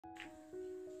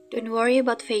Don't worry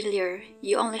about failure,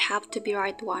 you only have to be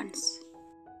right once.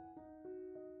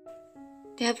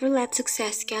 Never let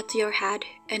success get to your head,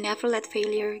 and never let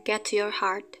failure get to your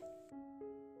heart.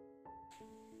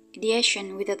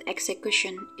 Ideation without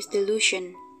execution is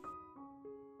delusion.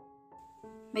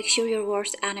 Make sure your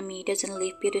worst enemy doesn't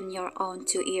live within your own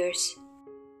 2 ears.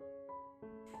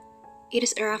 It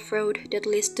is a rough road that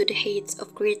leads to the heights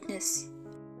of greatness.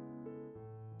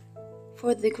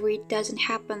 For the great doesn't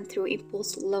happen through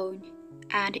impulse alone,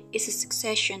 and is a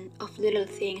succession of little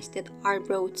things that are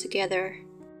brought together.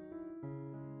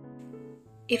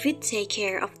 If we take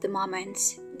care of the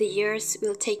moments, the years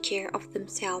will take care of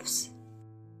themselves.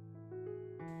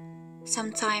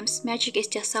 Sometimes magic is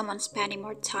just someone spending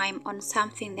more time on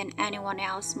something than anyone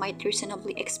else might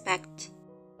reasonably expect.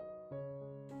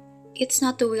 It's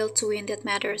not the will to win that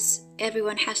matters,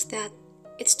 everyone has that.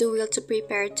 It's the will to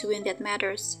prepare to win that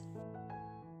matters.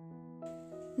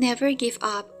 Never give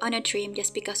up on a dream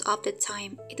just because of the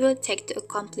time it will take to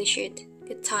accomplish it.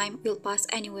 The time will pass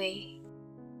anyway.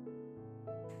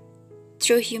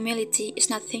 True humility is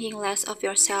not thinking less of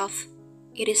yourself,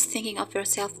 it is thinking of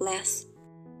yourself less.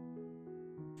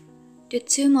 The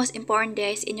 2 most important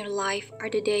days in your life are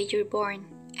the day you're born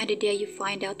and the day you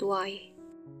find out why.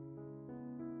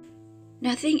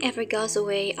 Nothing ever goes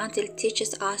away until it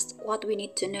teaches us what we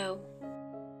need to know.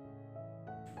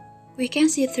 We can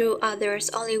see through others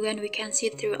only when we can see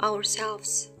through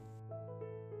ourselves.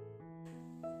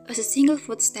 As a single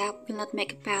footstep will not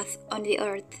make a path on the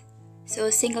earth, so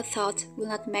a single thought will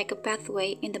not make a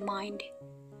pathway in the mind.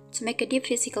 To make a deep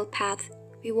physical path,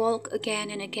 we walk again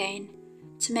and again.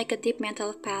 To make a deep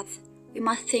mental path, we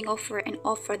must think over and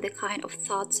over the kind of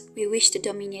thoughts we wish to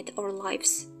dominate our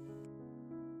lives.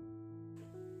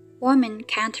 Women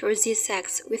can't resist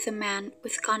sex with a man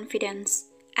with confidence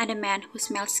and a man who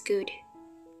smells good.